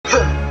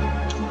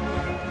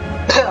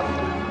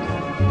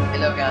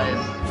Hello guys,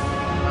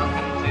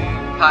 welcome to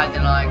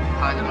KaiserReich,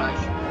 I don't know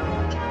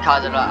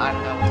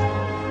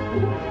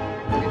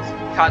it's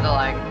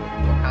KaiserReich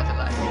or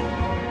KaiserReich.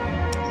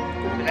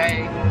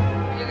 Today,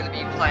 we're going to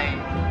be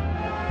playing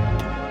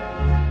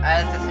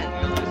as the St.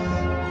 Louis.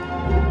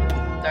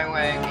 Don't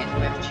worry, it's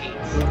with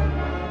cheats.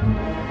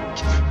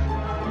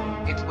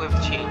 It's with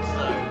cheats,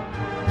 so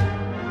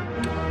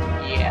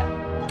yeah.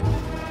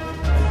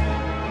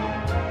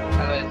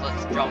 Anyways,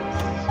 let's jump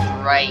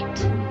straight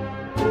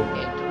into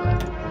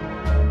it.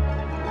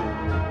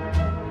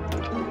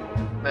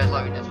 First,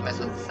 let me just mess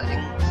with the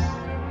settings.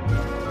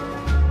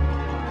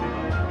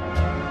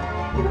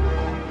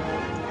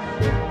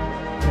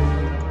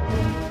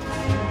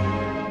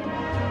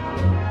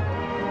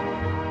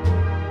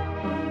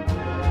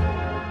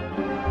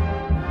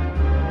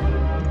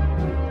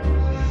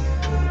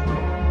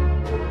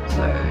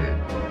 So,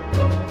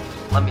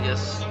 let me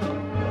just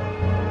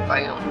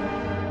bam.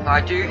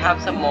 I do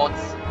have some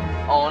mods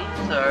on,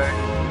 so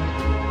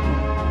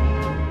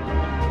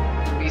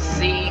we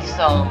see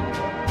some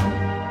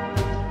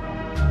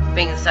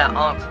things that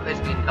aren't supposed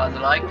to be in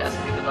KaiserReich. That's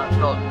because I've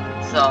got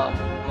some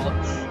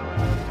mods.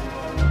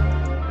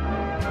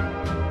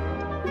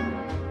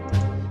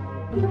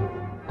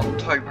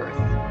 October.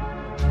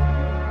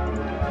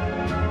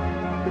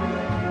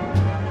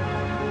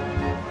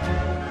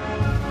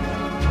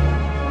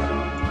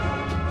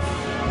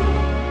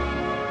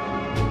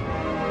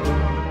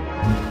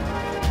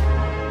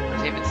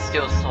 Let's see if it's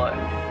still slow.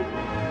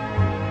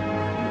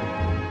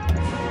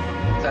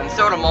 So I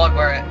installed a mod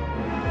where it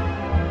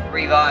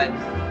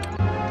revives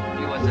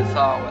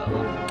USSR.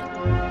 Well,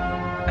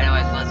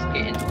 anyways, let's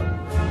get into it.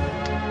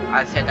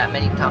 I've said that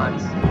many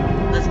times.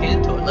 Let's get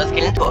into it. Let's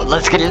get into it.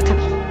 Let's get into it.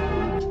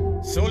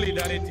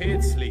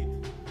 Solidaritätslied.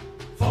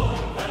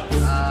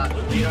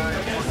 You know,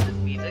 what's this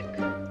music?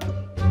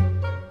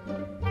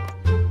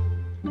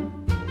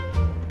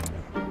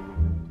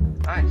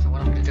 Alright, so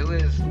what I'm gonna do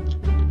is,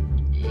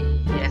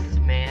 yes,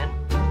 man.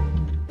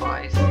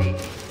 I see.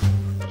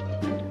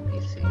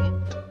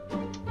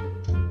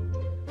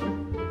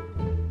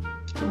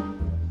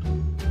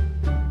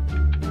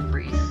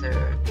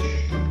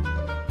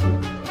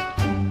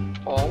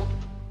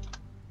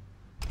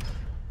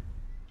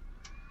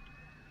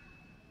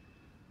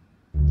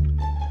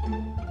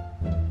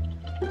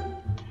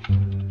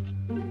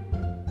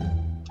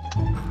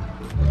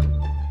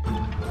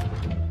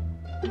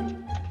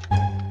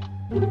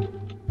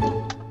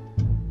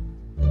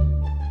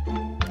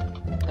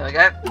 There we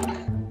go.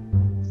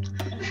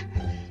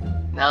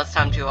 Now it's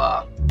time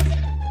to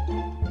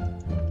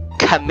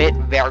commit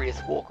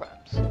various war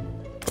crimes.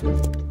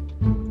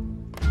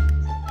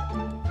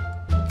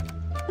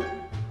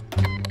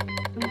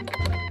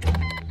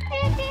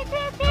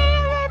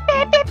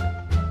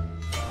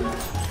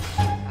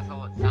 That's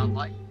all it sounds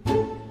like.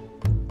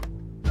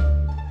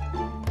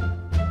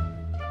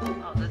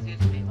 Oh, this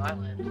used to be my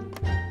land.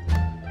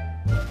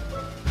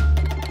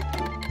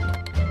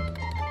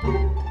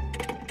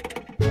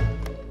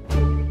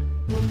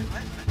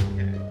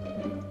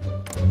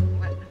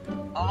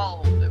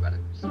 Oh, the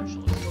radical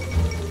socialists.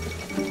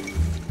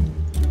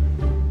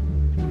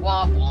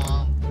 Womp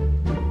womp.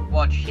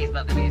 Watch, he's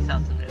about to be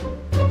assassinated.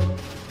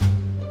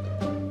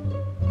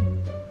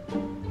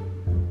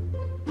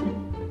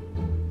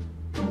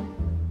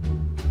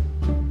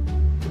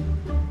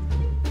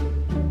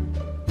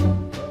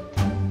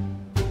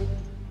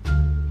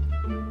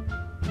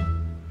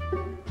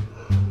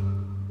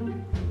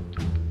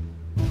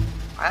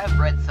 I have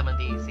read some of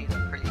these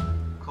are pretty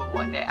cool,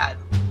 like they add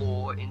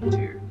lore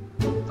into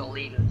the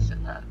leaders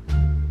and that.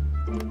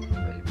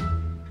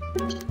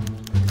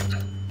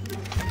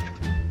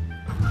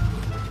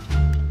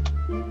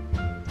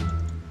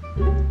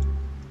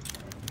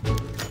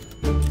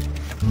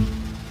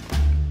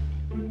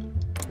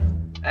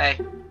 Hey.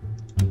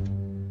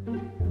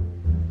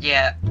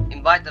 Yeah,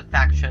 invite the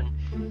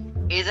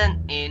faction isn't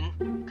in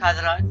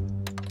KaiserReich.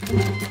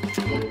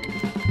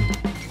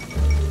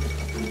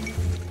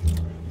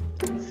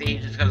 See, he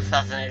just got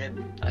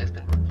assassinated. Oh, he's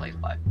been replaced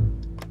by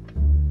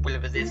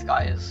whatever this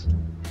guy is.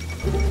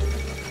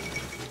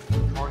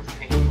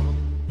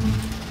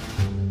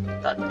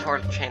 That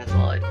Torch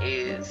Chancellor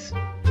is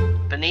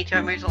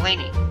Benito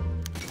Mussolini.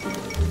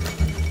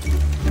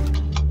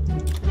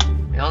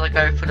 We only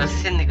go for the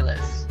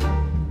syndicalists.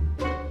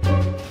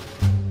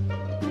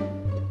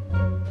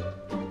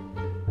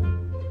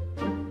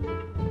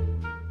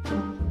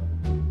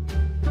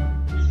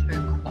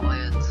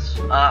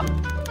 So quiet.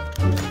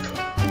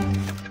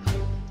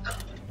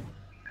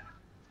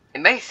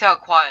 It may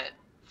sound quiet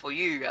for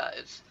you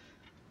guys,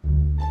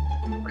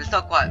 but it's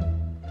not quiet.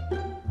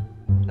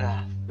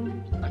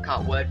 I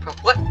can't word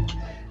properly.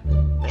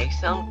 It may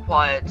sound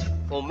quiet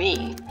for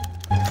me.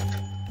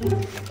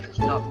 It's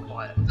not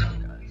quiet,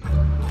 guys.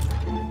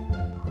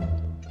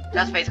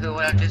 That's basically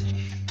what I just.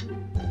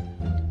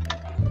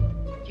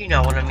 You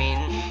know what I mean,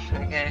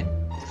 okay?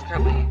 There's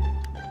currently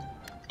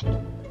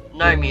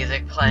no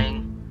music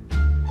playing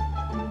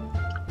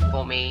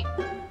for me.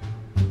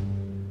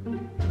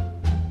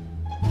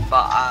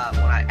 But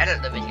when I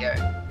edit the video,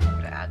 I'm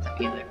gonna add some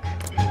music.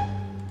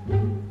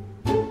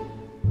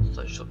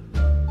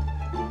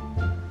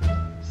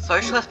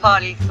 Socialist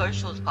Party,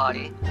 Socialist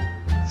Party,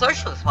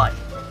 Socialist Party.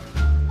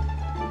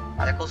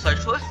 Radical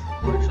Socialist,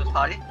 Socialist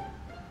Party.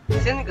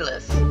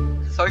 Syndicalist,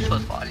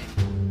 Socialist Party.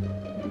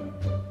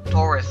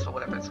 Taurus, or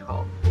whatever it's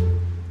called.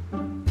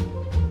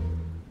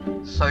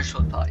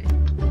 Socialist Party.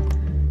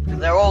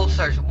 They're all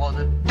social, well,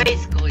 they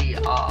basically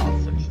are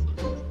socialists.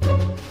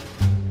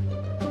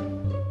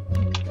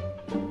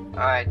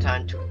 Alright,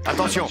 time to...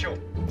 Attention!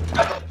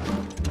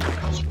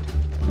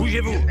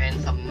 Bougez-vous! And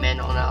some men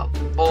on our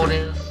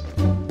borders.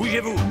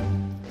 Bougez-vous!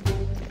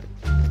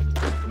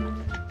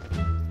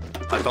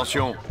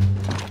 Attention!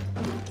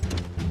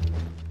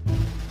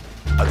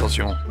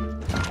 Attention!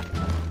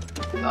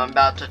 I'm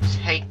about to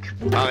take...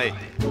 Arrêt!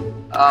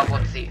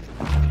 what's he?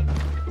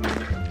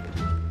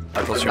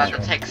 I'm Attention! about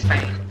to take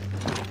Spain.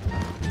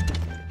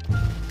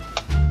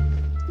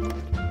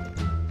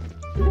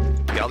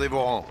 Gardez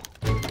vos rangs!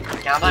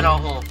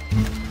 Gabaron.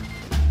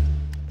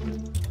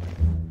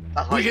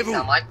 That's what you Bougez-vous.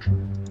 sound like.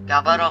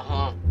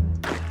 Gabaron.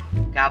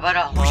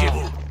 Gabaron.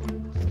 Bougez-vous!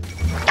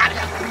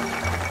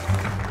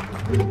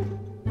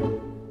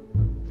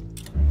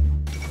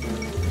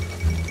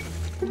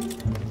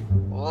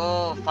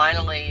 Oh,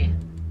 finally.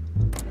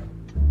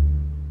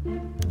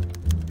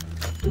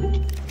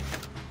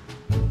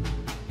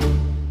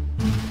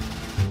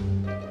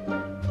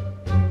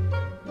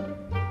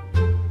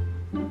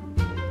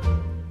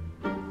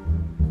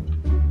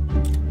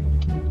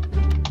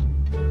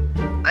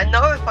 I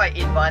know if I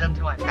invite him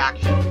to my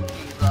faction,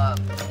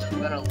 he's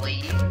gonna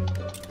leave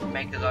and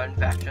make his own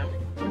faction.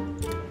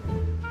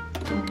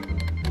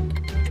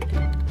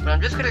 But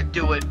I'm just gonna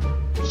do it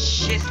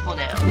just for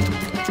now.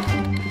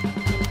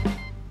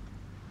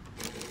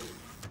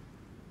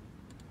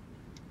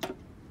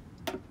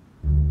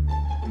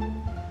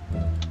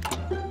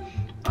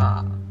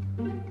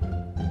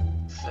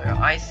 So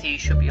IC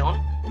should be on.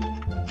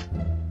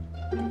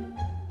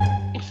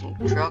 Instant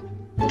truck.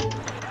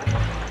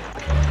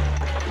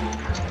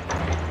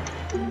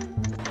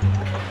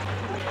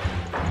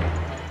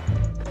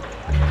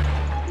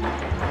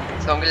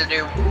 So I'm gonna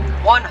do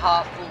one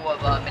half full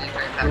of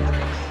military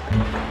factories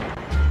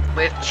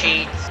with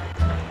cheats.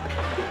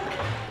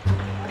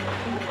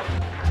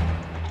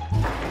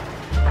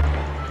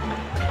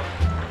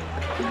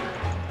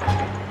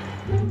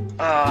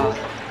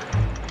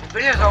 This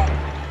video's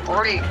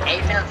already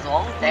 8 minutes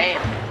long.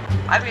 Damn,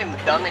 I haven't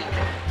even done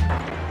anything.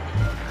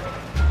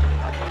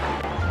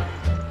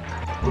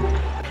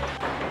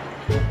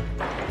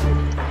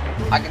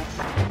 I can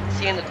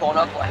see in the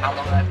corner for how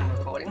long I've been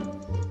recording.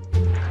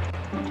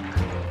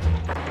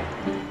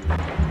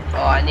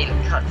 Oh, I need to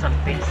cut some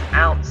bits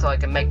out so I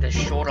can make this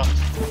shorter.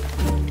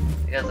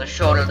 Because the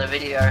shorter the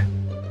video,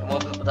 the more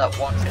people that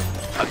watch it.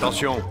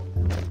 Attention!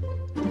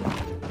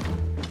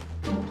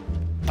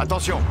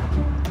 Attention!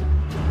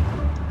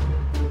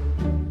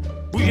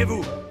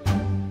 Bougez-vous!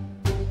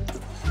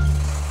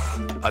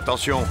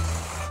 Attention!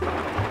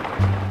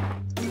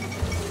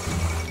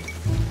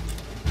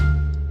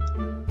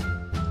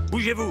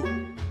 Bougez-vous!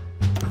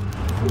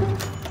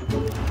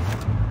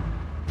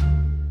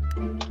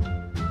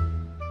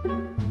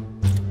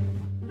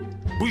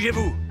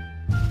 Bougez-vous!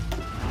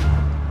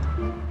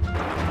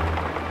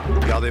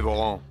 Gardez vos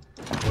rangs.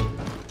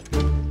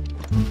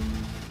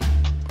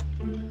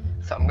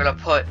 So I'm gonna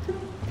put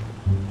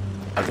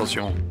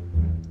Attention.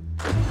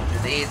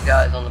 these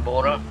guys on the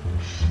border.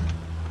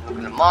 I'm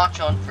gonna march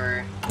on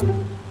through.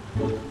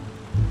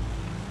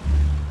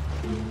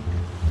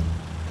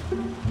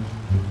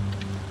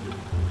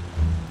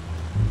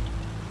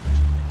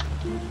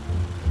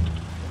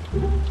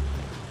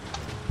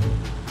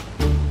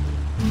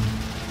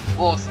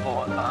 War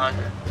sport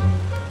 100.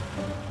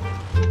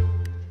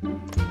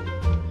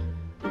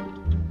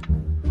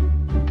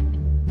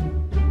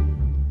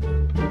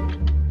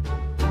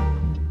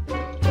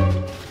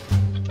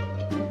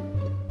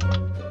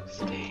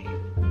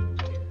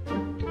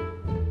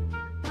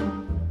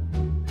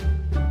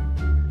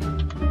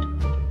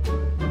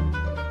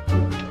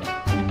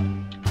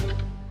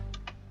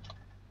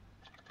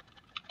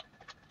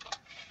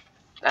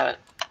 Damn it.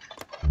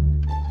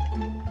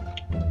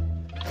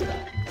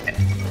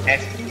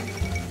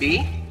 SB?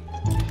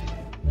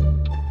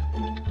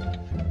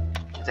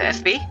 Is it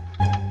SB?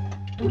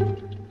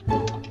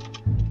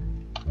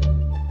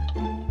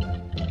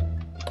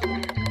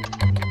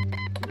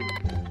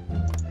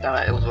 Damn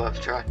it, it was worth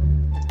a try.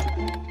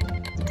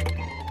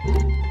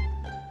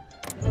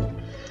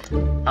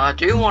 I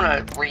do want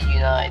to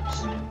reunite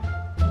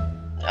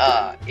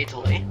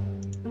Italy.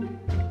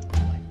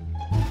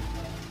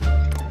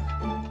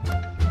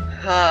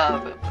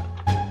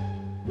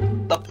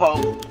 The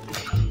Pope.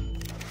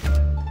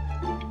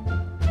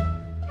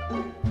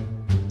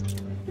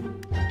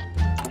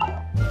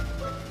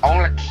 I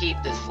want to keep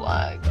this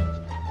flag.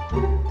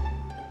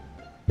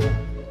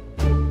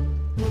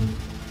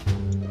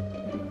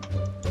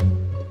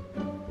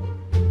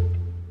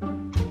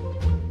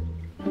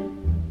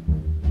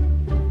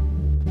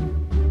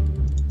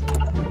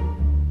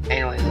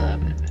 Anyways,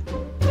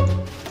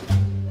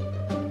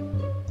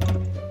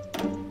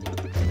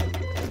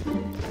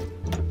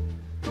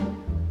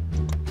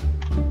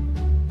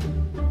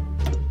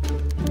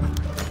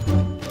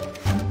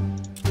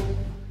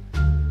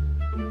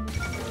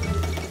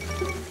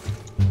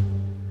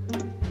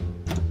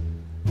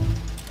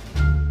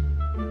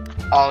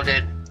 Oh,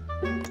 did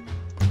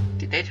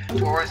they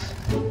tour us?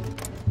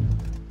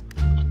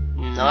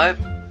 Nope.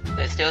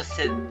 They're still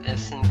they're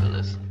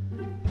singulars.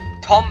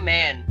 Tom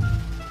Mann.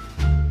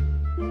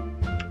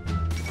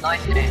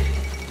 Nice name.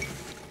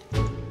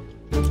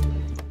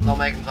 Not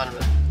making fun of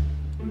it.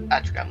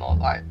 Actually, I'm not.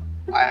 I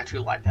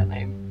actually like that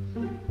name.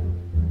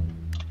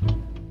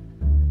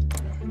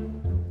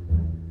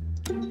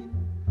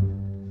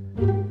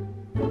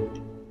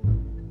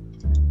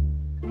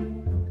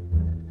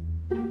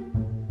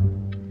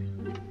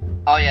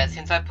 Oh yeah,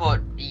 since I put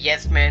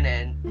yes man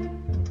and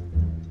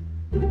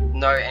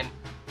no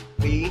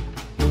MP,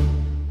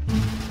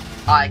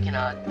 I can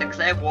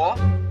declare war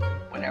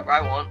whenever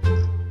I want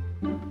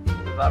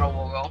without a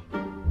war roll,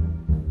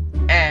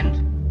 and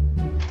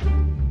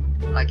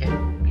I can,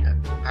 you know,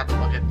 have a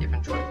bunch of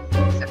different choices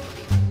except for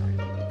these.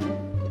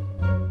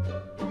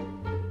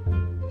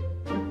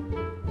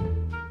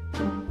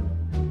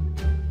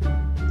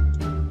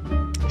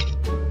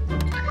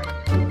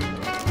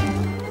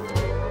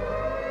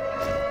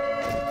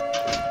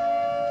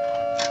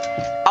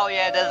 Oh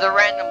yeah, there's a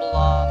random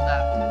alarm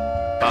that...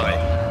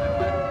 Pareil.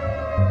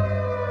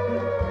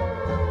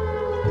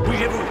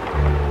 Bougez-vous.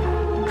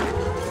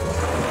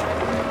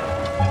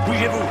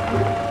 Bougez-vous.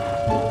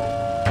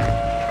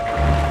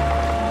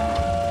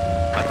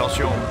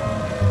 Attention.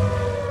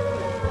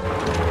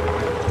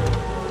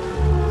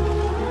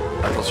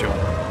 Attention.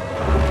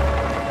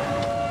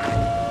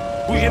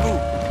 Bougez-vous.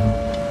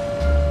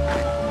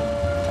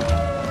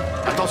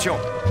 Attention.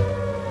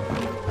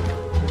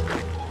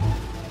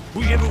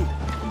 Bougez-vous.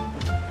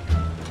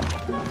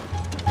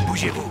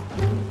 Bougez-vous.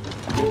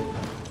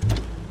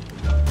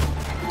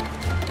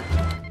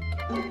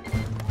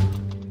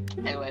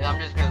 Anyways, I'm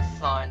just gonna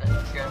sign a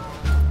general.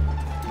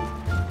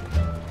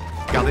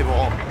 Gardez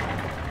vos rangs.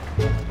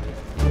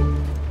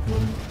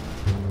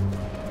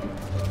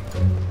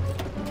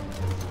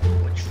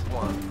 Which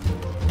one?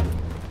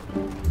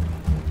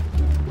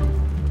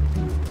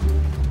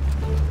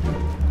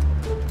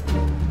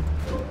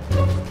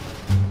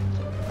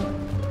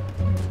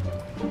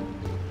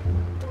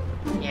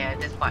 Yeah,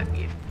 this might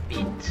be a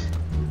bit.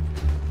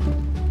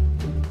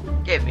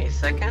 Give me a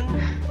second.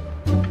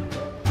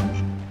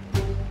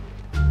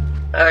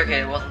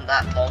 Okay, it wasn't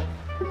that long.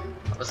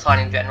 I was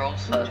signing general,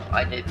 so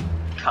I did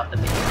cut the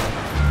video.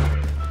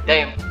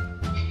 Damn.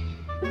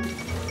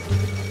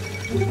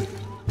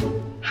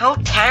 How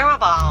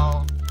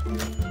terrible!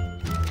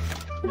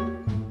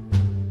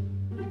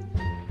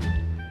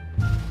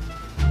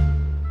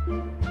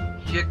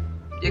 You're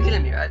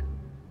killing me, right?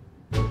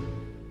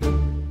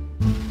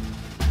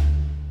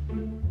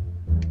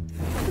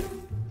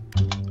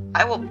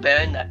 I will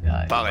burn that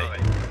guy. Pareil.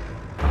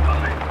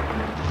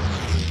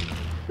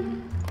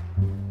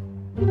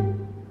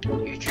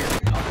 You should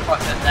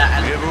process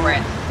that as a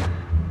threat.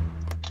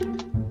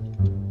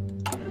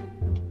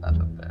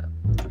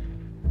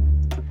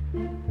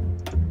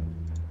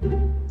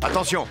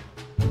 Attention.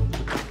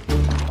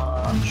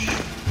 March.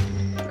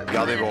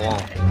 Gardez vos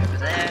rangs. Take over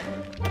there.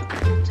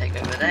 Take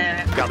over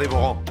there. Gardez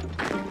vos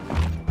rangs.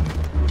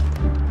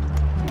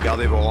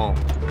 Gardez vos rangs.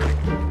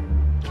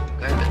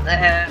 Go over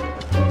there.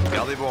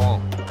 Gardez vos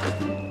rangs.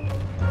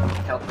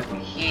 Help with me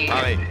here.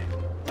 Pareil.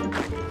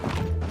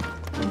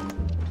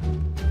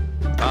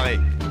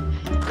 Pareil.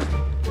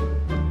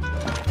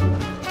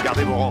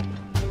 Gardez vos rangs.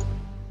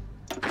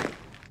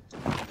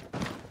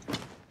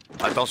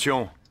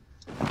 Attention.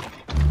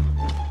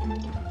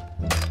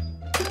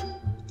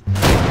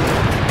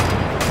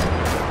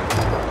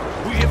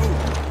 Bougez-vous.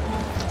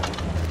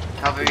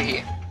 Cover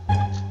here.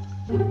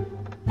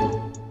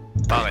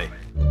 Pareil.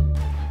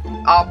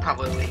 I'll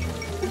probably.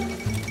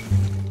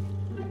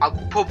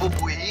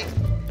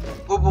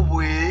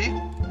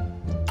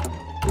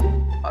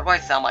 Why do I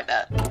sound like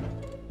that?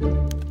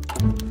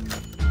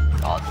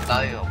 God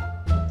damn.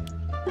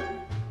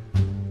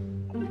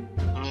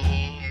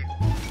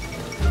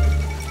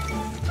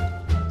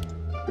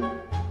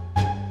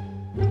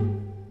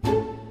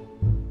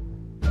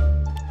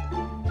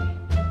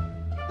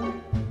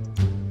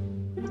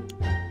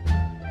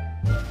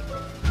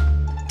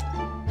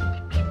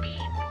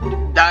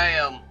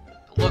 Damn,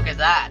 look at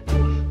that.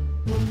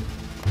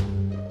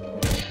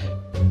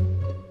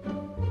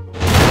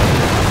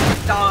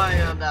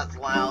 Damn, that's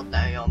loud.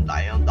 Damn,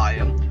 damn,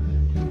 damn.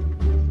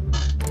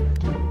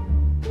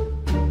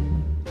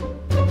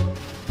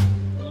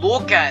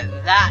 Look at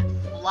that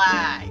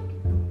flag.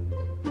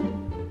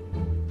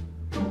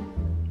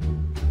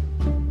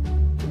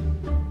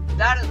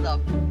 That is a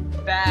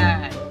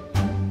badass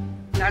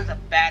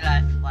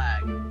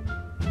flag.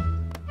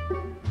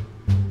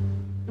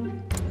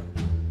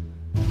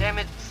 Damn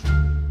it.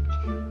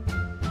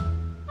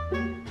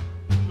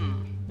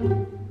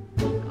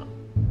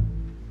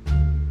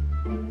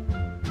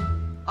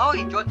 Oh,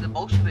 he joined the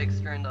Bolsheviks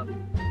during the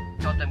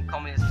goddamn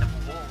communist civil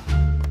war.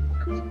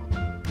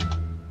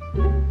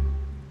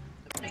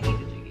 The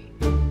thingy-majiggy.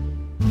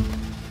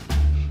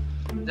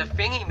 The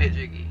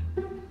thingy-majiggy.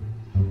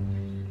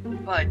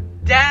 But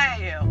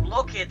damn,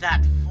 look at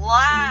that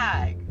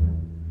flag!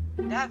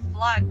 That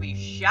flag be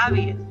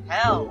shabby as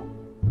hell.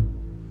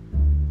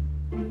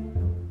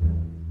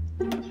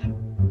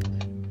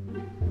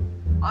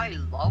 I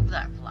love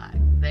that flag.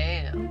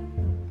 Damn.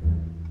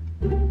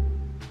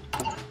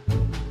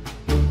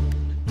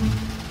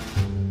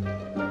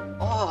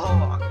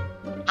 Oh,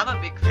 I'm a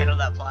big fan of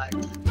that flag.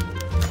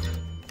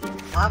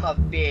 I'm a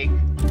big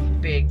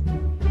fan.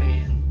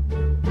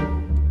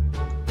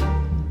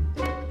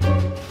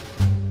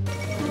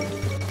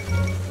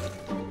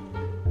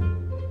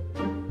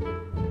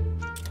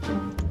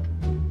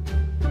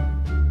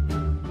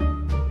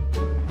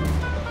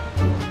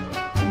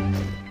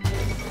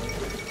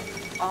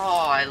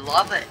 Oh, I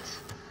love it.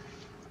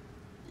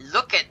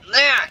 Look at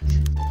that.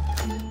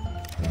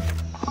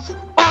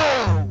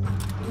 Oh!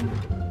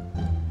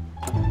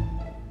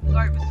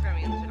 Sorry for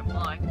screaming into the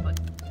mic, but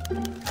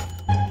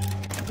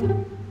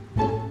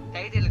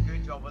they did a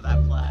good job with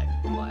that flag.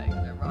 Like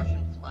the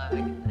Russian flag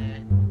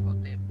and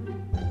got them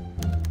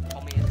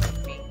communist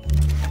thing.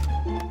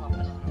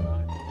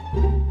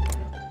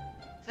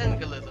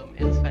 Syndicalism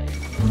in Spain.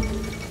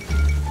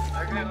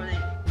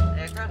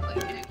 They're currently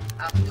getting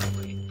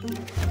absolutely.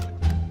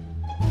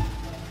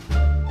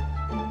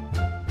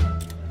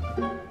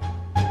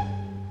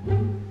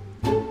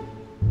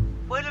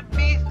 Where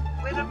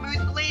did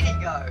Mussolini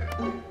go?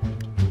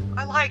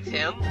 I liked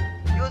him.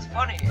 He was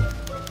funny.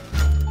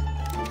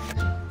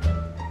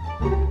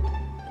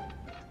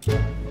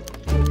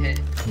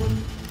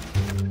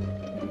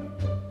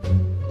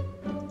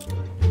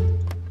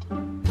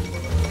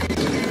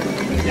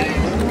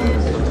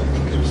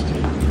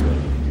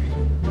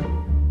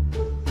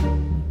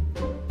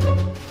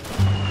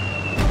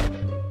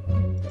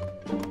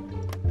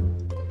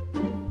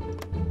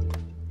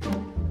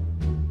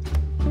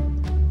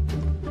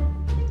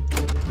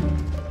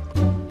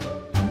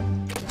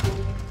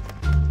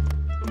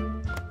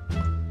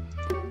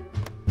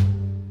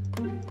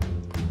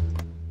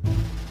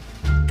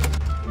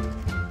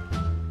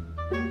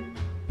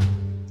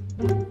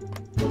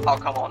 Oh,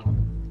 come on.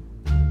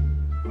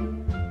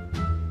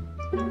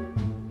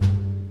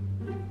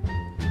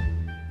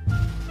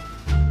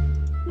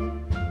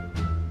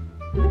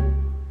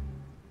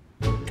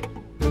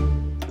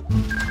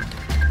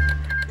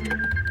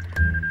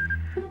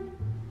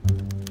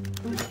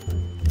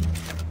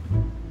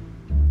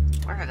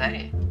 Where are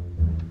they?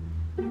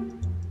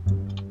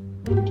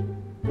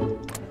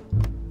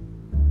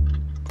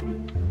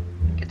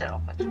 Get that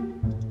off my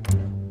screen.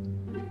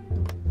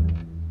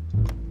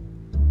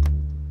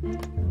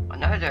 I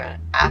know they're an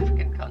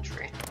African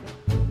country.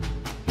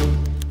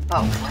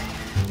 Oh, wait.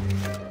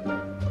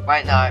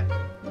 Wait, no.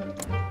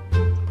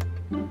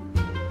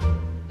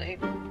 They...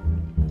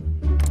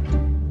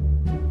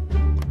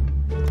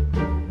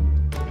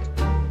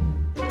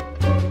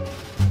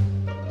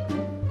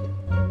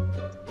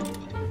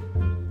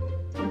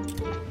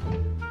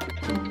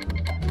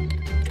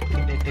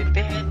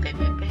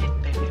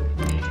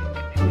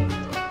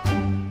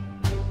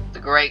 The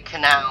Great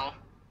Canal.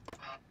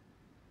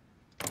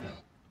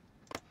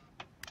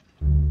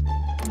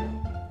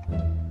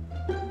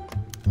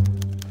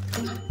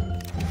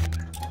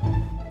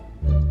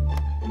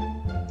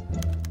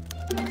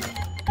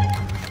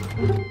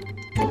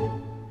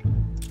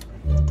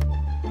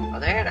 Are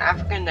they an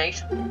African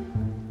nation?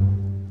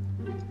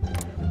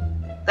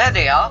 There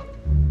they are.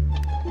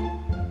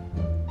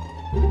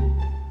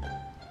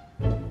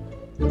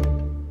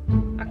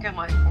 Okay,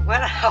 where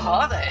the hell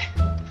are they?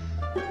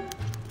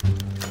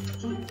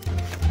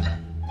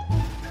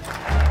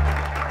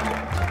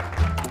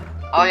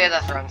 Oh yeah,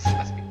 that's right, I'm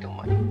supposed to be doing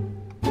my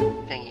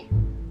thingy.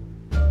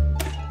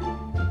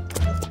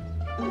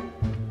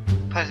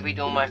 Supposed to be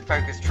doing my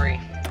focus tree.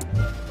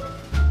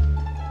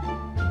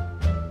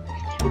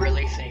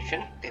 Release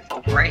station,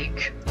 before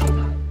break.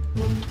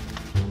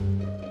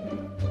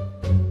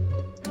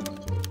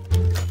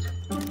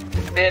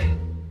 Bit.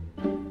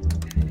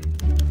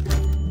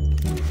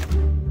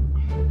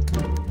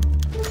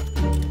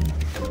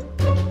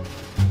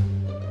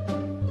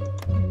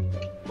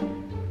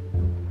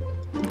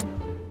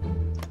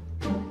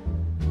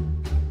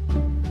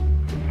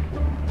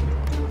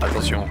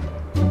 Attention.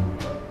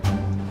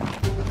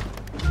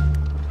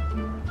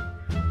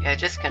 Yeah,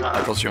 just gonna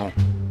Attention.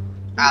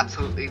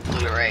 absolutely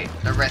obliterate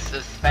the rest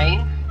of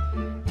Spain.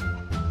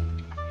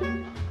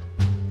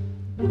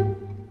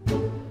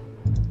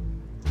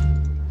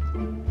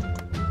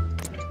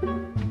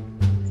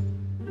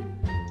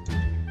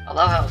 I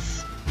love how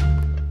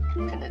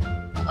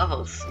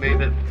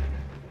smooth it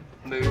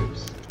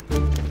moves.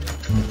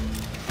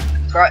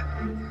 Right.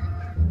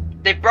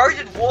 They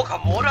broken walk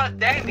on water?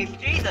 Damn it,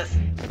 Jesus!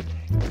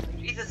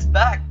 Jesus is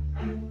back.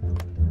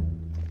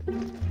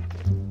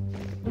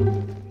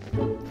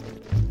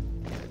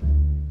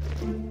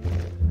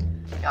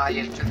 Ah,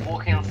 yeah, just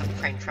walking on some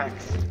train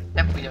tracks.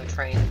 Definitely no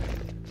train.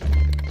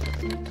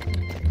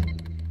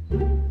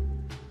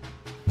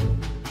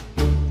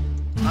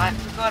 I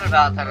forgot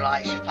about the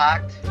Reich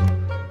Pact.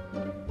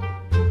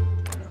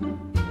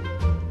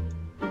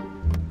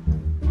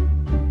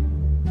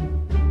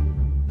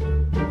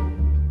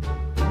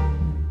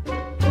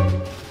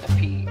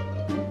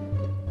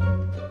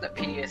 The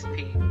PSP.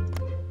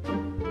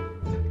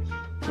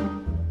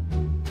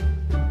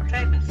 What should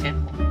I even stand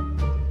for?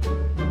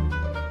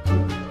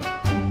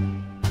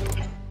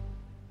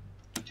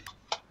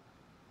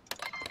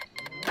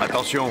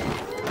 Attention.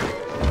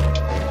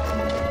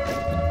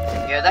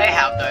 Yeah, they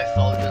have no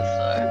soldiers,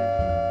 so.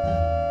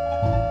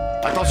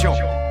 Attention.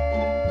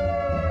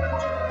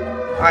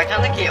 Alright,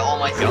 time to get all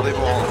my soldiers Gardez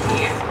vos rangs. over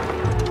here.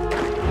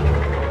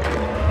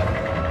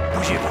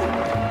 Bougez-vous.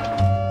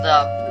 The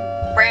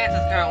France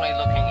is currently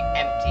looking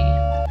empty.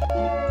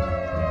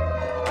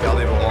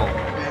 Gardez vos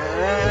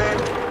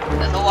rangs.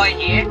 There's a light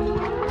here.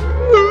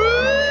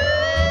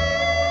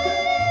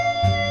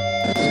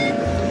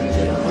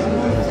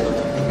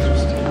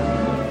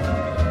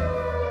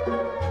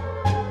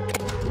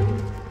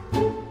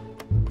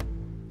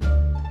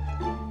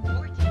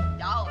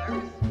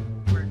 $14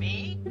 for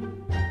me?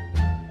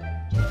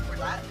 Just for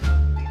that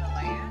piece of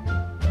land?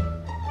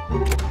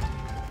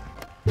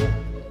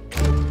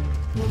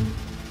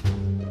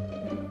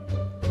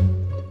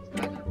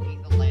 That's a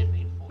piece of land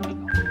made $40.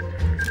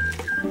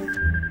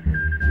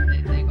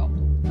 They got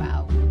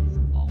thousands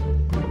of dollars.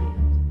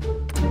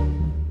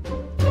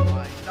 Oh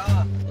my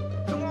god.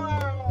 Come on!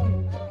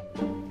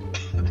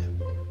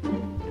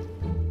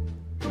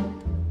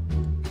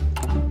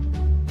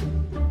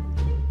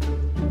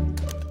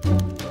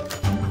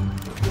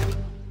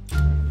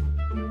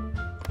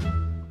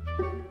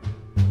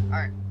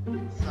 Alright,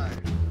 so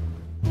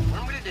what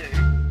I'm gonna do is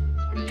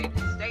I'm gonna do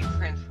the state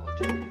transport.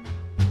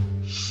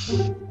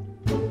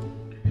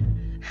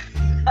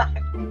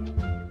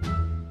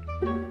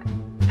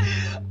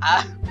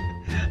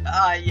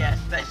 Yes,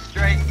 the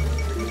straight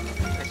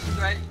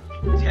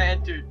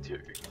 1022.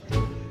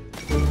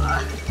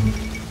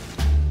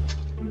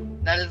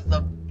 That is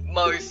the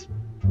most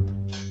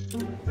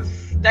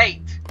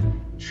state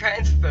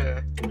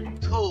transfer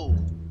tool.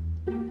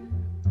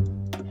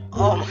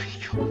 Oh my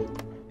god.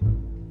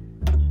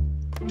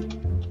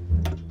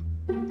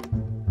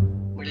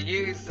 I'm gonna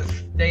use the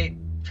state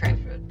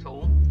transfer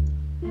tool,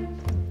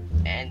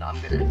 and I'm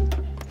gonna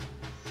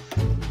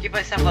give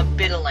myself a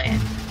bit of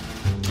land,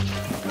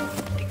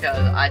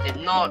 because I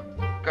did not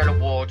go to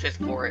war just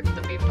for it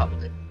to be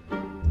public.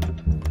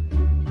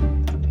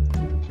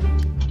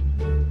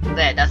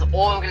 There, that's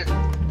all I'm gonna do.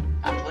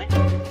 Actually,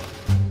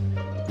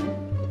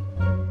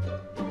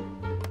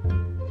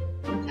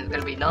 it's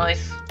gonna be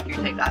nice. You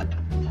take that.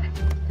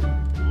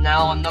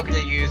 Now I'm not gonna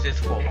use this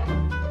for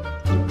one.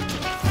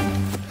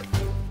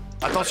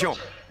 Attention.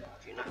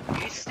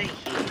 You stay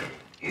here.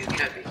 You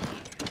get over here.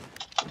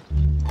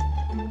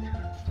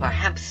 So I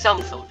have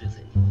some soldiers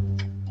in.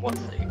 One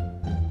thing.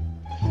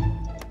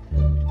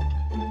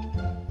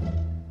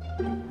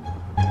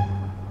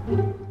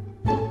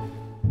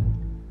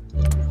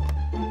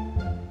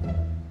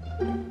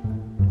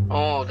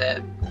 Oh,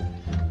 that.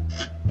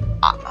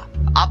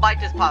 I'll bite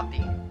this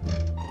puppy.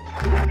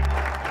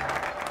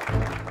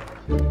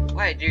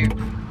 Wait, you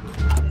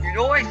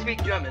know I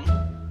speak German?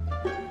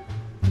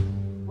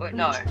 Wait,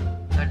 no. No,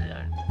 no,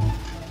 no.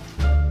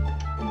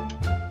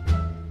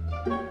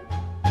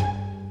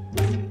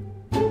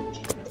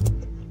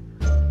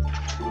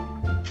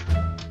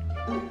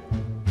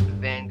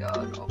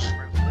 Vanguard of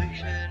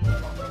Revolution,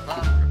 blah blah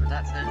blah, whatever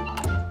that says.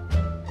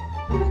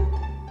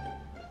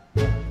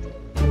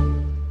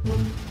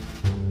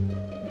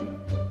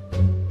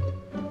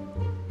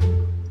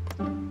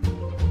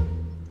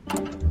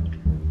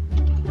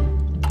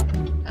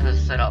 And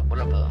it's set up,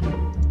 whatever.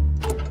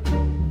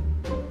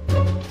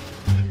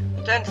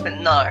 Return to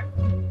no.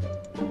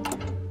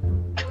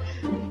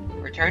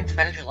 Return to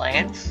Spanish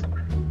lands?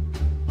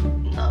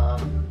 No.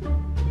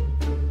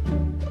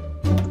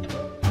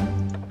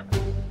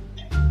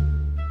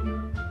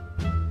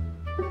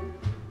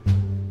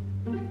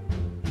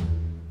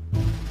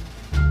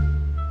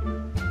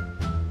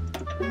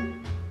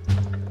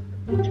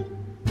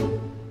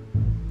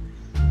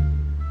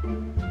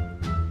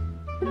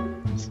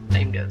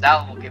 Same deal.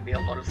 That will give me a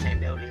lot of same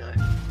deal, though.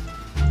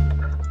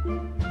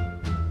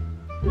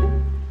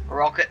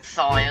 Rocket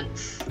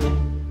science.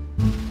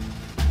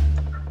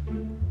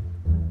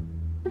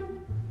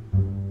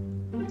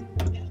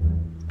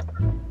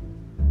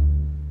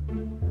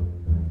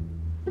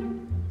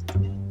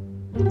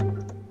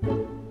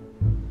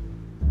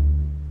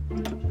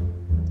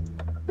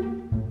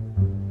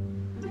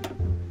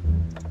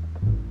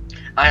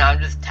 I know, I'm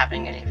just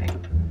tapping anything.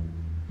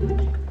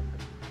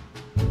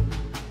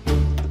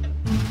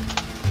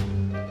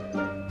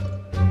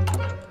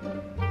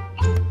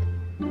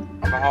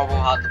 I'm a horrible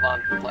hard to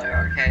bomb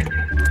player, okay?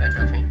 Don't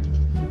judge me.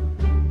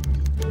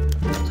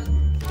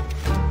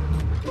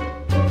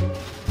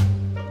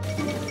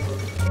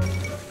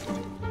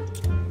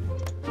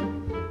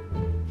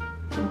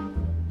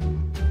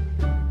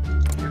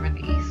 You're in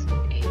the East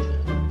Asia.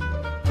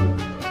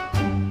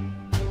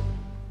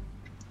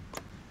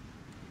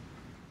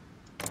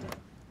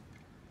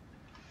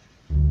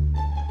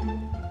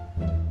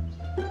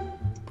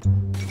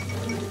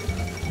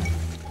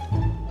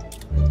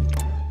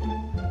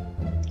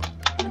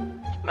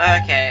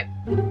 Okay,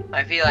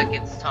 I feel like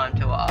it's time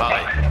to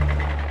Pareil.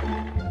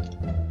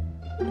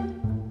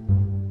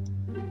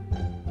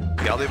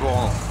 Gardez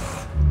vos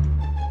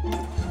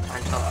rangs.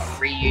 time to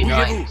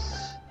reunite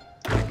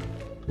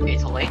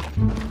Italy.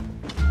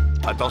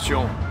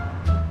 Attention.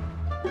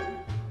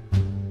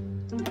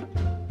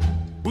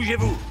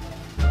 Bougez-vous.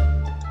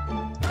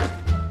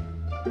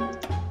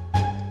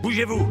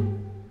 Bougez-vous.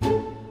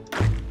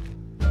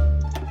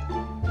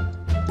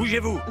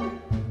 Bougez-vous.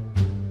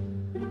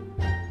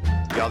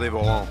 Gardez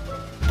vos rangs.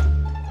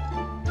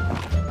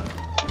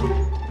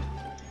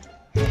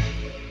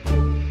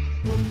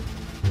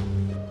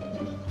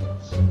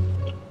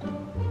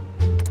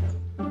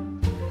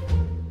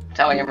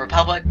 Italian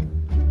Republic.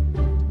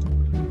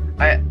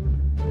 Alright.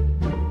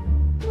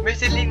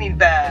 Mussolini's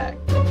back.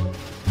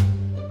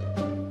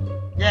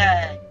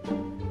 Yay.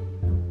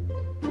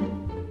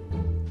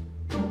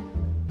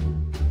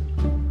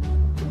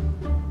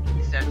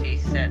 So he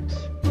set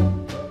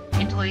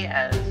Italy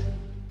as.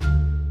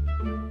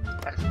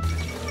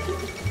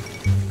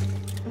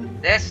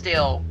 They're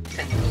still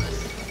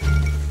centralist.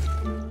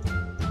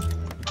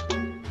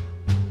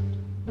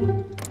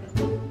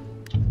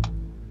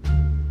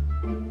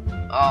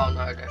 Oh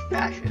no, they're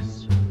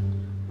fascists.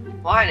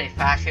 Why are they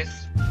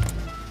fascists?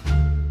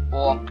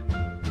 Or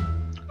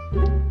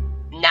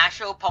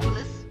national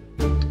populists?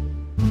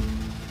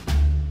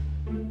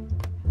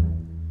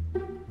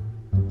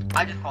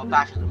 I just call it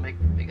fascism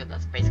because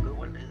that's basically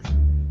what it is.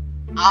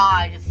 Ah,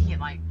 I just hit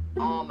my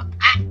arm.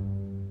 Ah!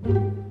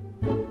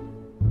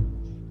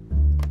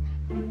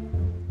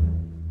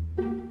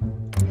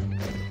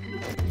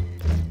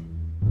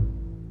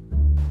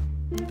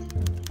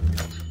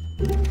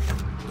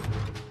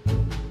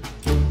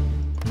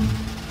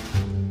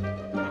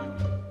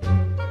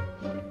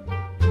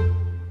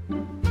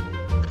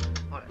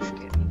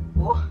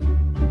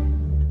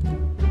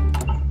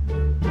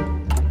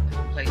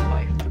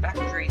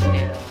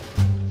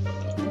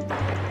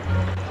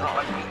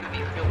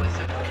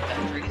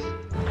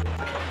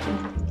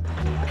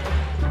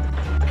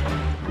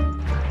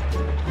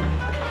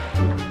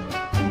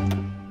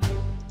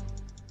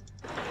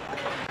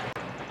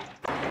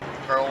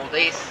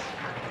 This.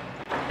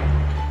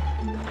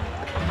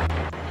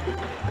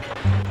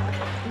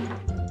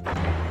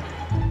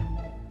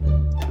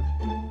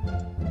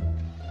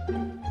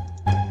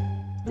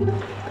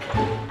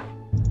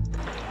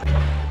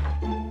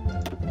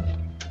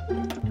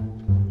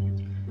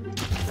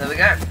 There we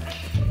go.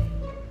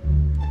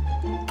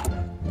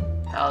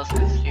 How's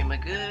consumer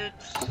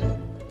goods?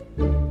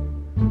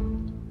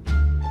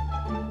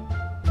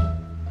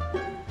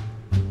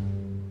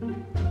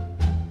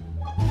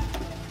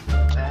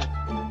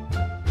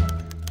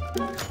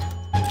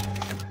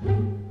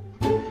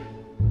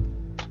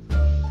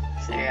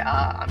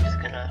 I'm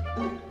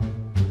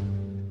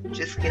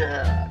just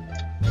gonna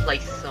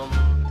place some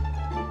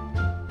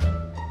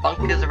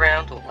bunkers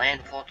around, or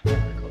land forts,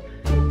 whatever they're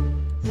called.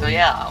 So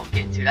yeah, I'll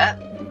get to that.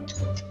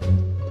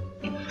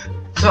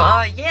 So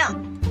yeah.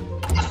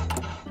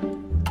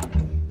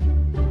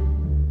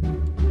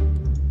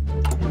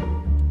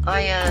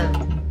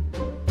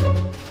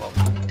 Well,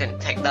 didn't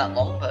take that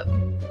long, but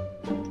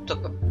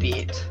took a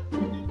bit.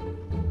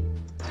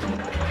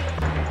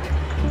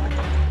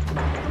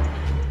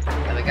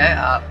 There we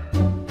go,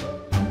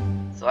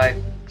 so I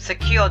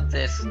secured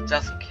this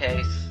just in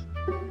case.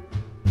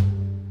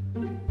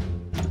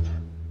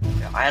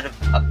 I had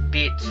a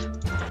bit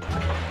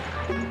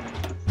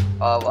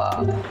of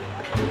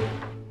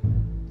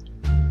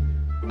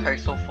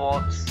coastal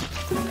forts.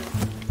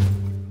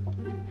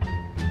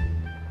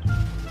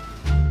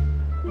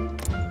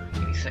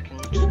 Give me a second,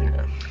 just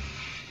gonna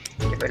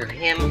get rid of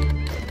him.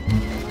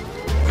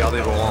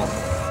 Gardez vos rangs.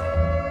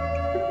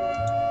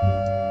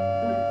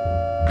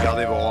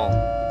 Gardez vos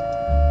rangs.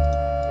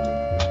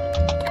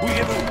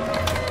 Bougez-vous.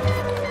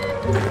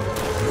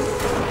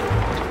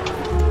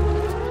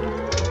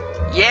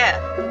 Yeah!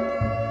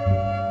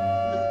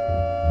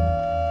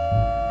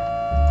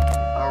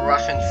 A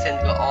Russian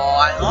syndicate. Oh,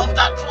 I love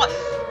that place!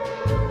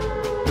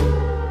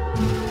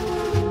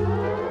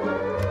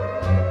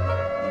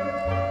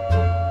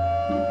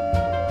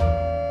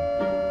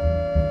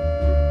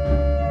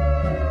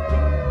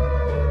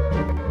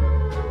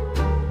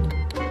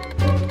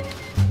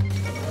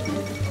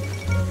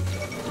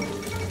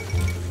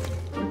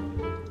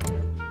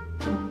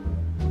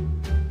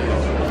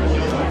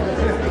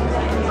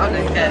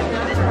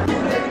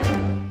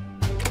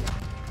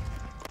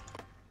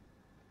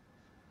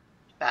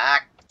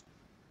 Back.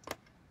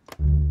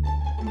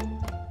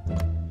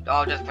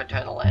 I'll just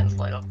return the lands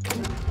later.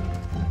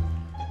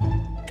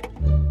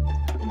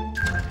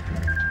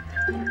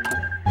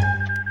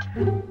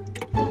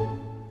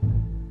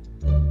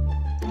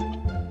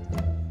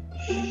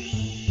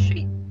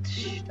 Shit,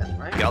 that's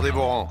right. Gardez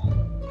vos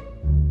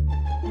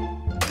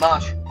rangs.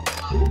 March.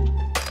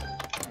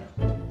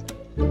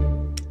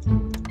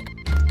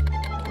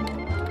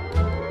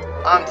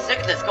 I'm sick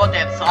of this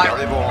goddamn siren.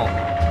 Gardez vos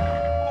rangs.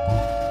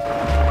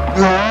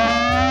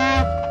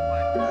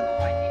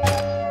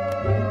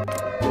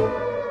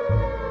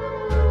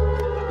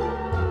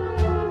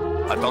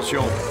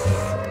 Attention.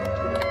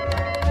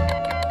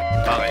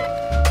 Pareil.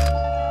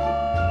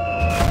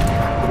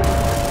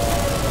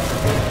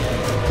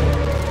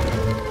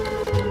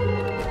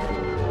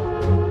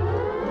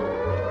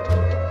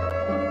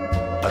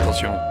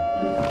 Attention.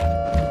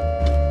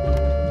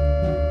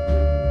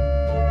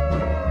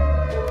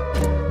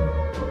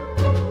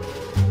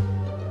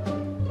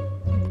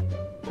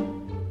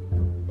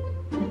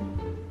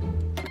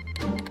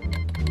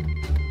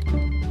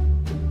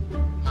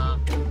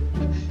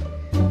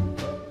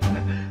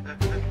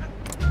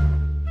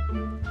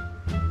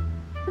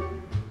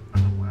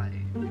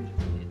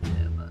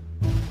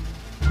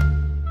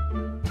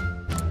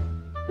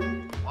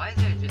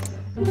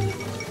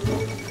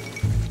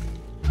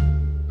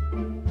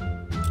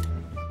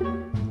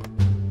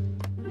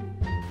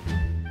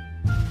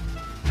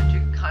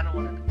 of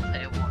want to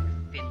declare war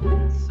on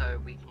Finland so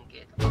we can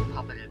get a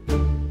puppet of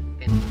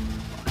Finland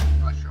by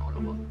Russia all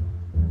over.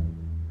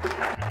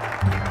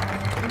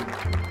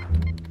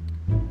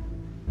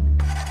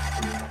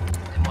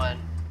 And when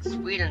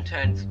Sweden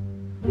turns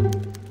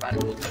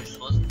radical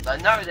socialists, I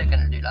know they're going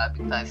to do that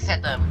because I've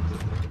set them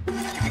to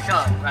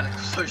become radical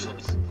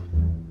socialists.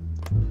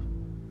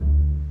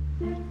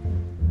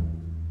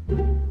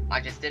 I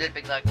just did it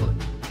because I could,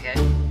 okay?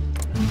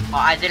 But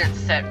I didn't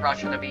set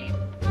Russia to be...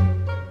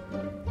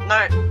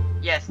 No,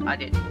 yes, I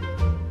did. I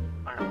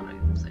don't know what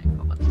I'm saying,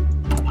 but...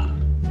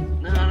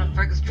 No,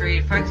 focus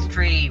tree,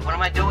 what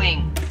am I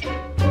doing?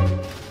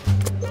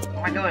 What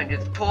am I doing?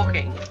 Just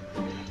talking.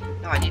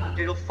 No, I need to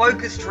do the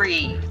focus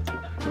tree.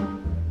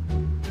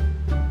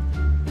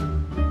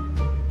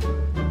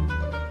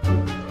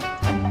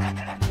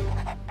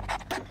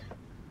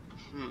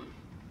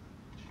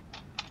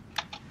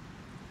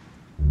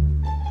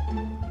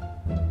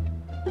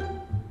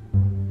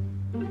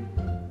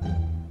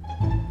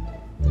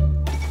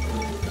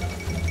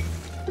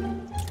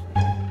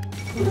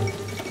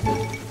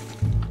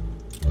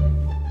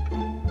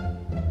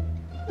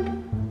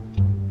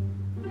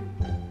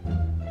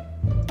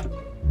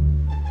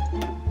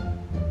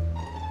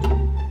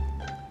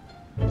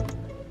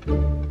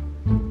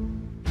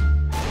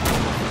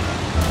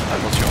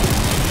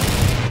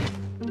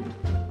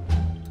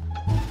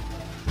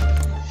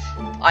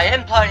 I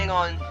am planning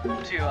on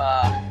to,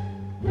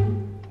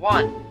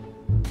 one,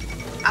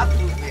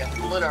 absolutely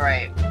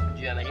obliterate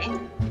Germany.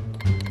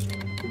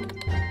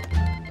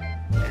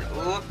 And,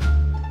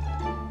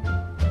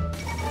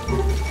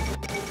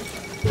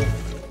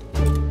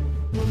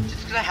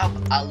 just gonna help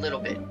a little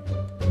bit.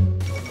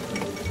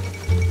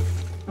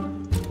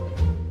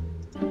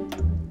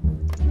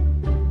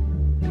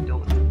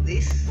 Doing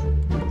this,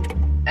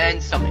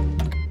 and something.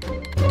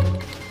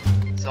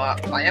 So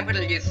I am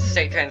gonna use the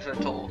state transfer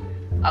tool.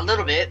 A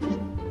little bit.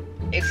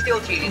 It's still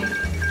cheating.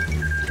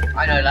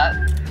 I know that.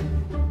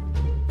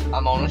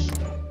 I'm honest.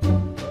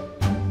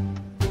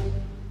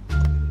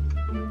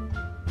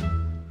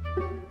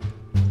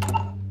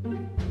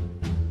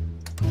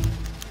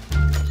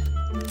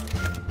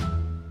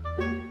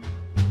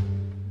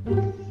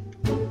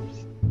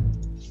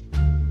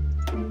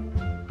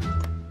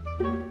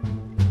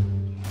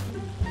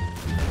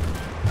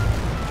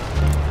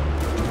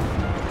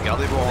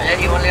 Gardez vos rangs.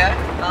 Anyone there?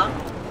 Huh?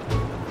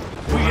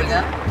 Bougez-vous.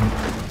 There?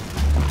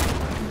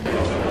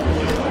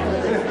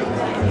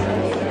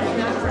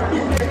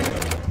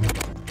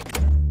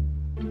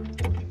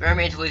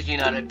 Pyramids was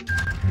united.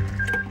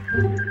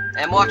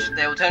 And watch,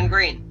 they will turn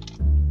green.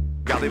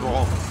 Gardez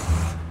vos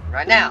rangs.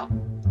 Right now.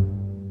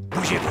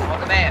 Bougez-vous. On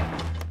the bam.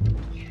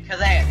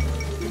 Kazam.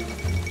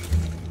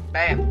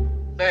 Bam.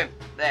 Boom.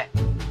 There.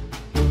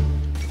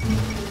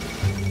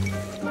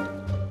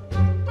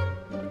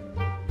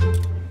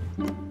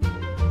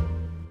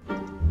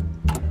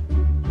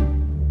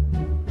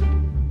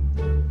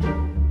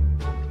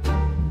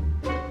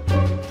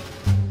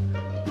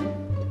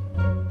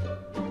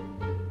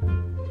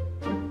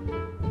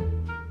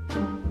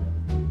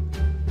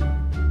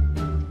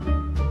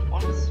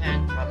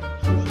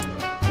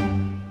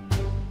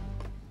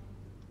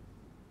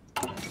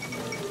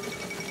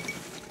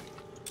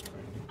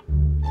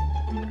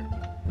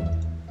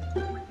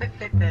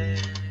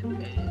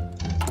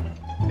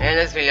 And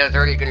this video is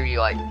already gonna be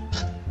like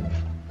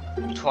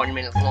 20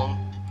 minutes long.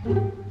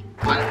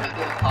 I don't think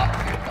it's hot.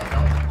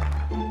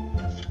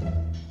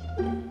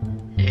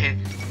 Yeah.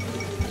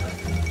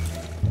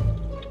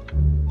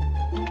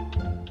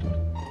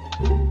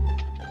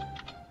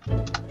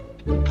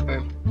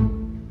 Boom.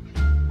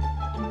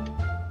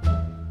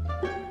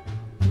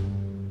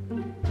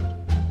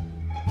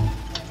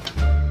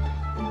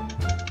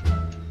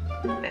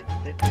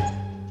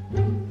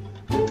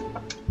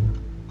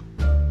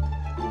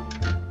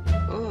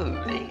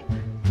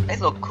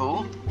 These look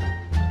cool.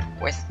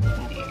 West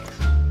Indies.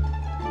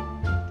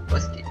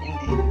 West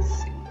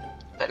Indies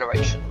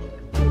Federation.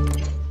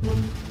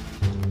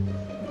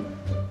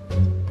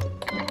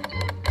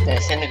 The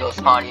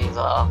Senegal's parties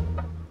are...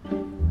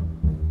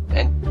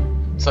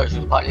 and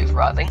social parties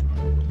rising.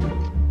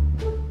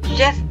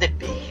 Just a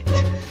bit.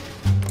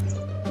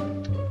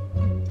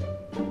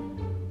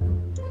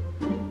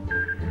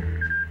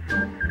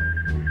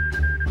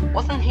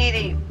 Wasn't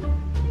he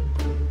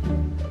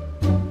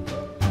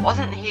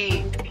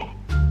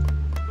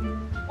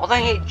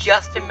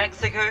just in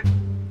Mexico? I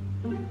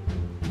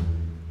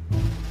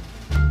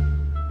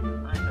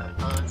don't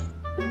know.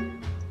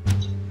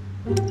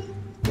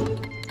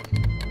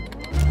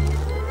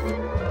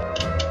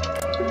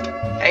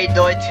 Hey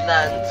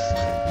Deutschland.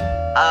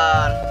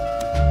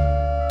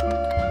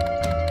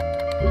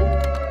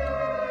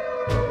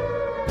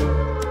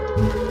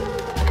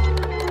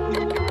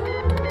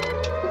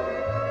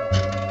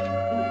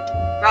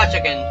 Russia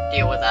can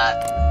deal with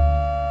that.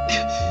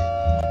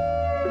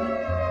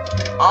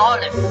 Oh,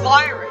 they're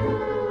firing!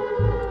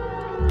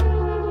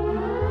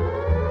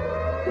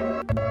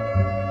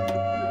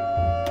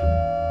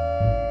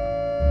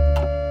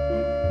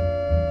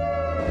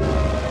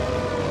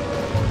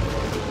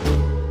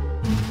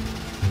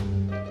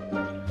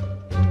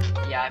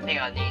 Yeah, I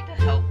think I need the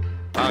help.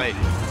 Pareil.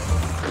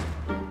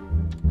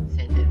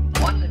 Send in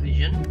one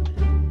division.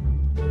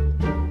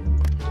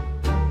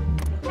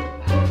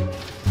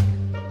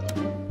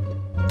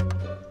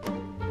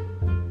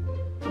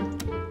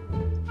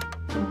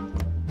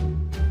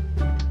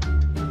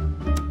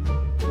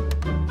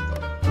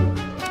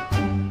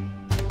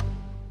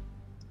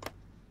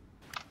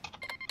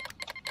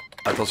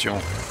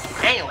 Attention.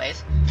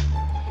 Anyways.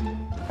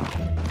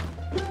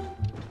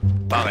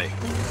 Pareil.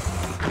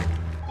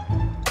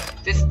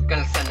 This is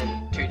gonna send in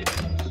 2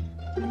 divisions.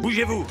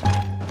 Bougez-vous.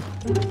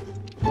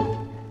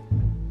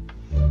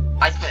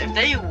 I swear, if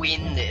they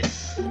win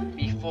this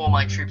before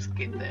my troops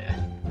get there.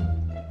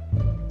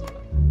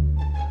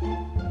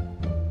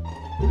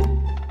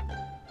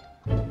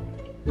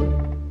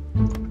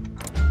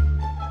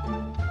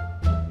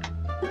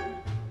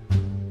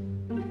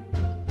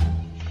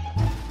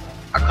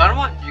 I kinda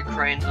want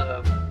Ukraine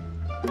to,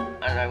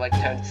 I don't know, like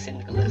turn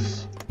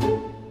syndicalists.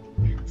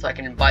 So I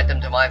can invite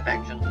them to my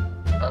faction.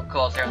 But of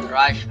course they're in the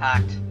Reich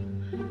Pact.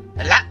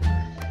 The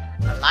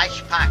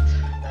Reich Pact.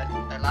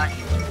 The Reich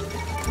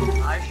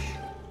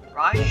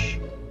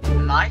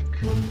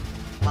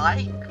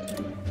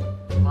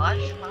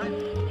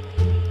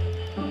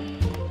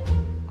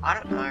I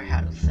don't know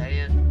how to say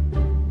it.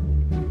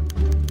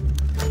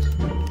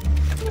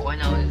 All I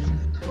know is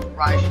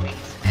Reich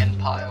means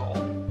empire or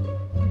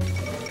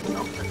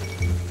something.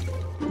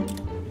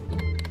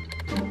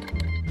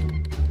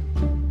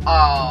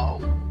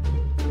 Oh,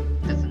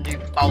 there's a new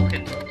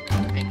Balkan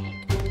thingy.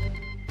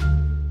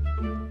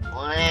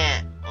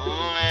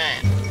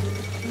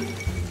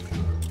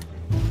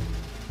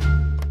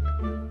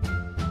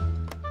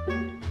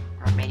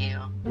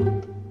 Romania.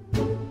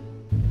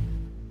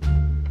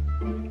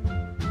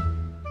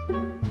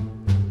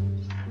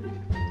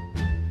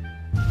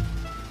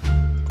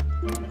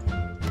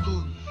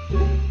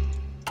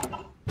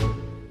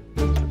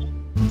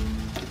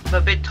 I'm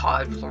a bit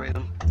tired for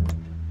them.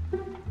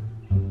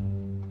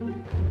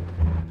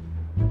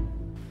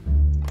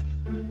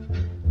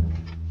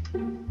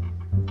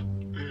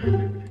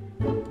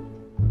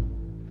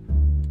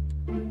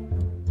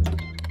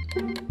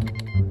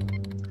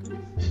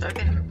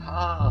 Second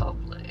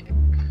Republic.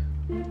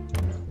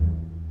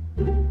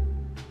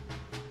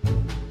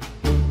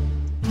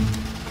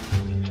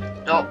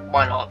 No,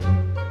 why not?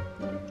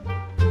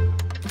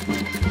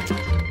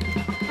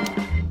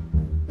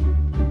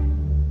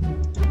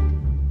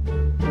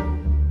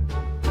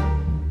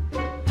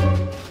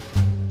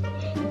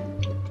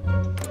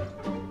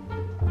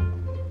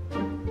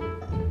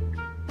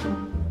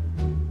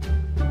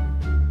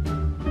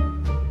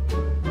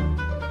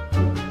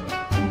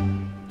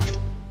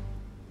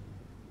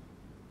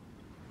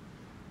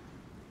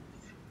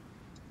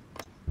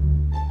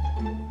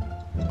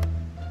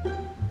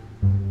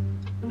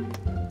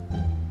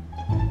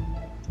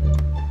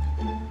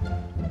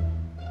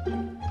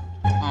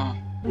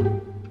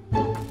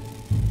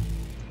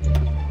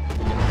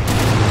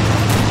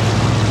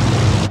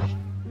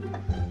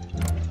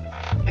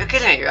 You're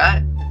kidding me,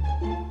 right?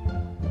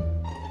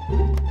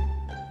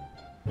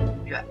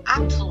 You're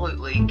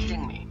absolutely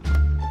kidding me.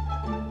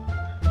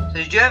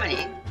 So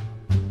Germany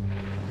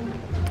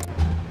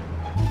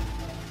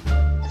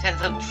send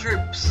some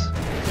troops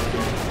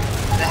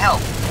to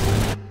help.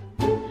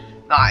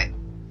 Right.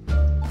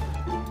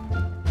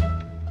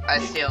 I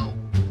still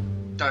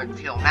don't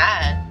feel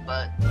mad,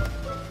 but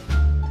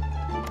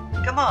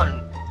come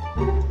on.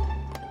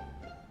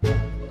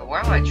 But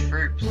where are my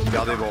troops?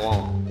 Gardez vos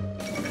rangs.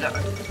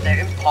 They're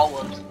in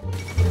Poland.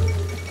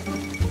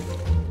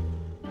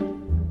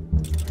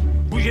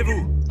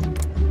 Bougez-vous.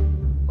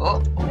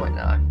 Oh wait,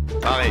 no.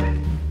 Pareil.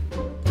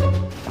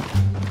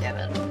 Damn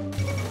it.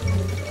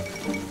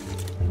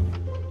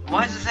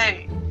 Why does it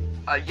say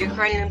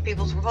Ukrainian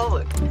People's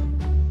Republic?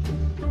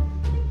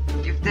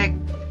 If they...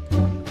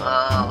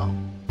 Oh.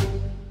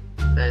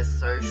 They're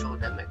social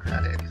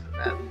democratic, so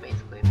that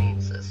basically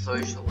means they're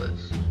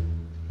socialist.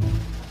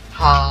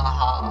 Ha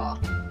ha.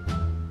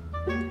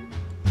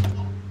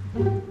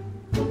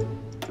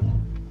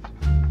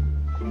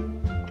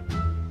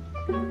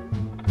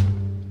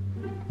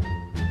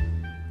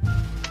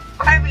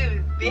 I haven't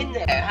even been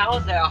there. How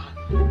is there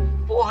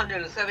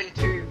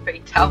 472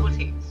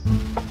 fatalities?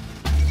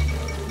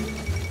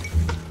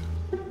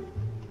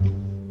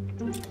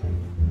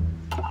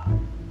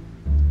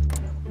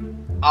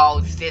 Oh,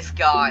 it's this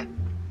guy.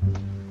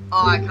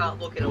 Oh, I can't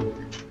look at him.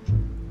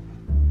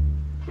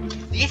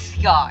 This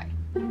guy.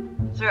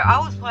 So I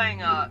was playing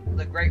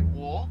the Great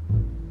War.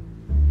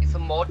 It's a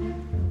mod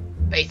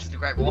based on the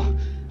Great War,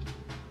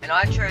 and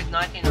I chose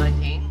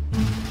 1919 to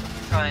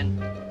try and,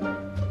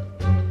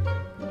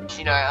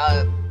 you know,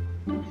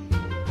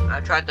 I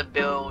tried to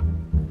build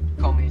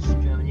communist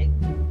Germany,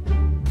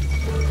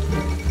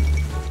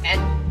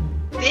 and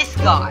this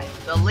guy,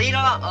 the leader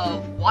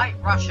of White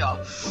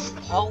Russia,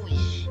 holy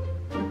shit,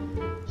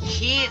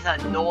 he is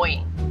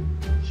annoying.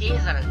 He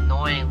is an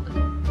annoying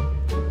little.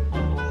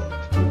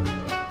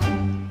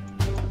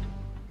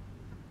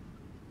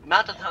 The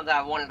amount of times that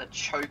I wanted to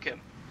choke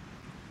him.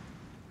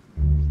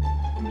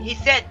 He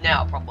said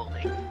now,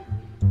 probably.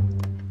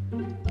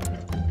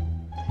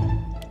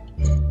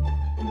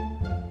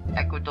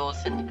 Ecuador,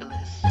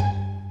 Syndicalist.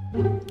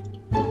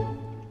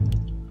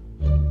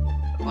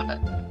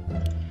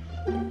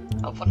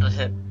 I thought that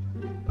said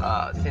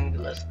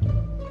Syndicalist.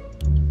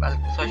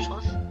 Radical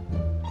Socialist?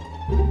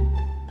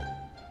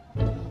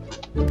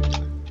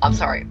 I'm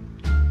sorry.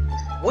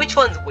 Which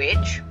one's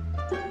which?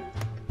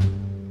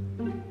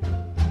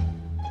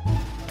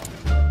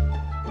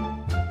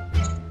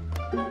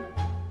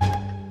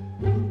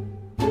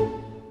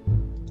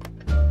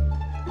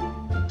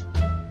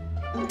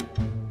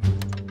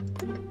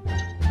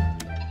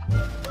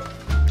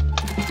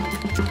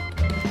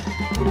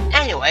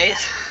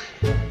 Anyways.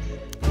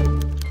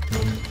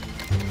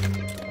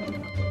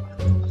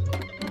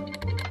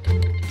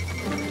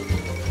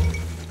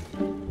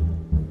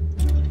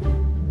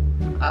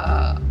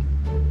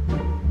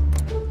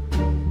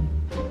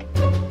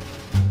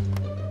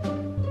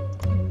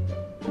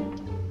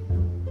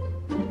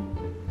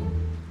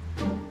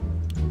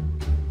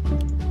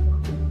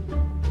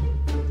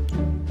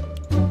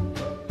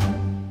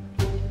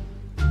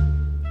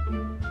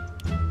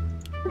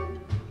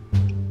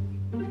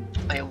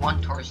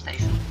 One tourist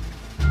station.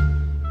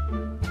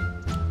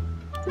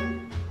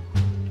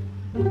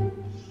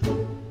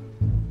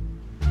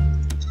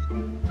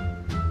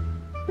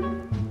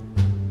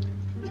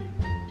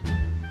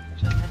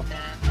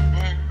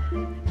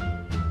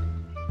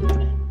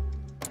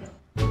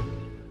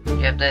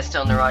 Yeah, they're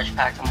still in the Reich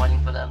Pact. I'm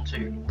waiting for them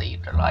to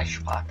leave the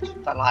Reich Pact.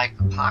 The Reich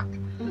Pact.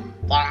 The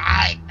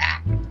Reich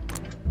Pact.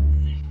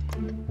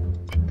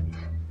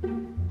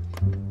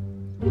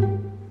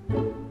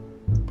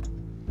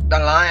 The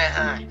Lion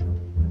High.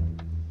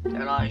 The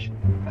Reich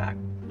Pact.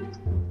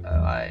 The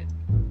Reich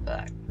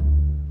Pact.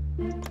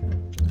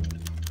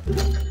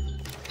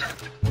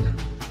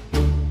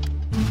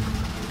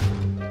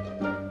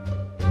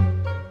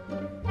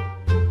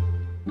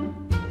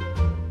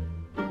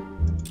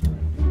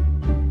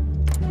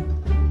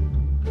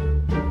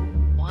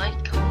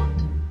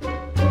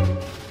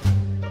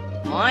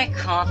 Why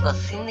can't the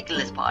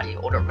Syndicalist Party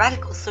or the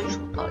Radical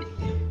Socialist Party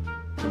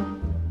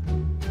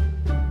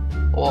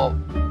or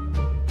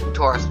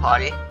Tourist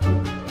Party?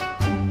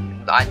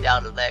 I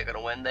doubt that they're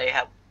gonna win. They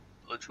have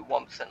literally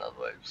 1% of the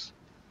votes.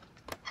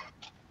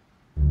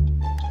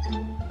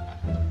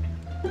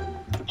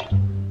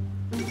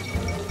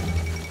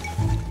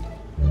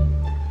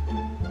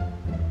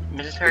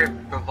 Military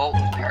revolt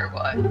in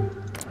Paraguay.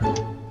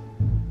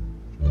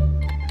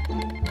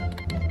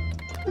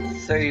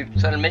 So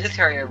the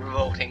military are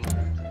revolting.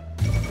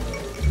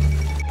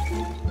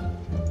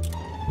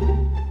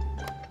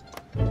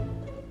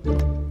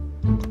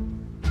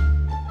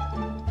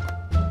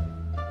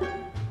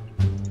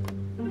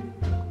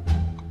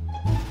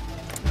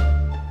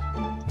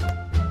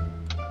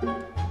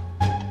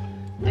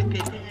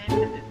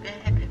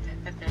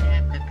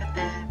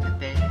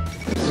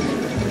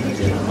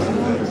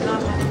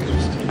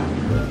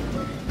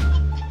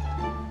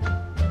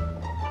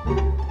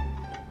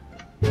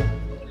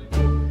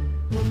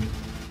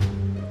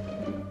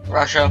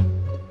 Russia,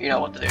 you know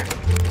what to do.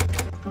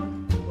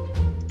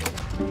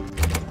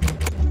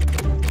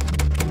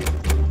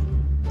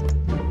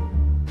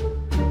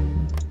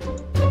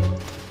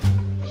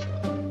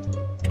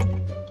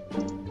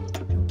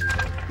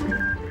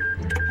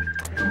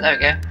 There we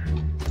go.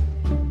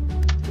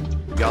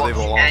 Gardez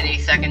vos rangs. Any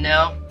second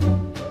now.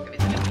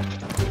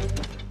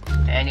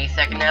 Any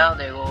second now,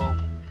 they will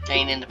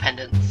gain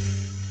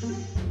independence.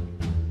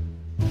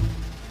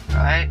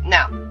 Alright,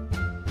 now.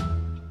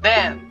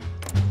 Bam!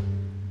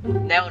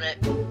 Nailed it.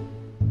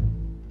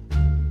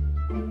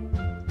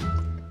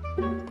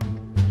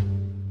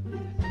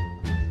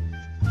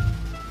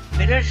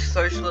 Finnish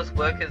Socialist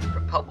Workers'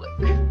 Republic.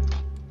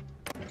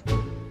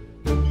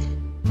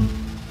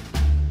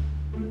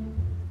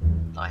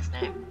 Nice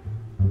name.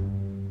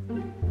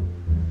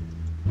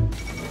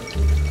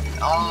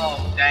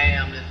 Oh,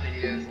 damn, this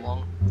video is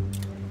long.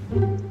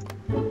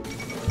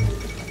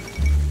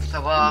 So,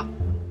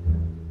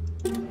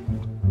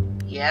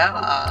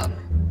 yeah,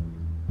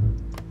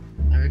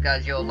 if you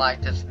guys you'll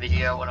like this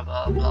video,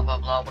 whatever, blah blah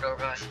blah,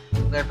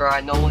 whatever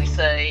I normally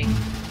say,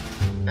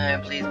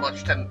 and please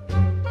watch the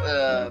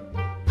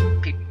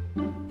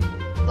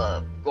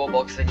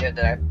Goalbox video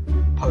that I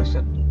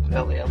posted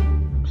earlier.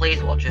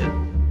 Please watch it,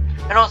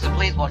 and also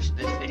please watch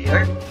this video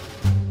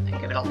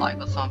and give it a like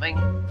or something.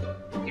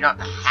 You don't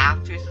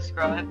have to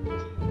subscribe,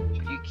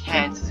 but you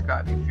can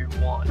subscribe if you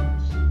want.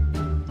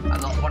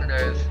 I'm not one of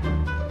those.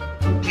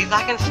 Please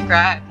like and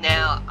subscribe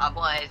now,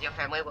 otherwise your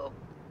family will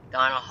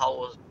die in a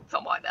hole or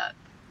something like that.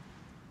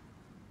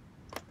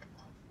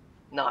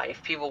 No,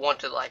 if people want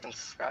to like and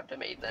subscribe to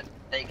me, then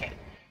they can.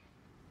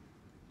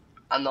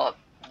 I'm not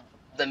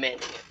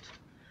demanding it.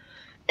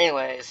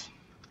 Anyways,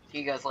 see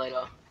you guys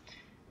later.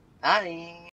 Bye.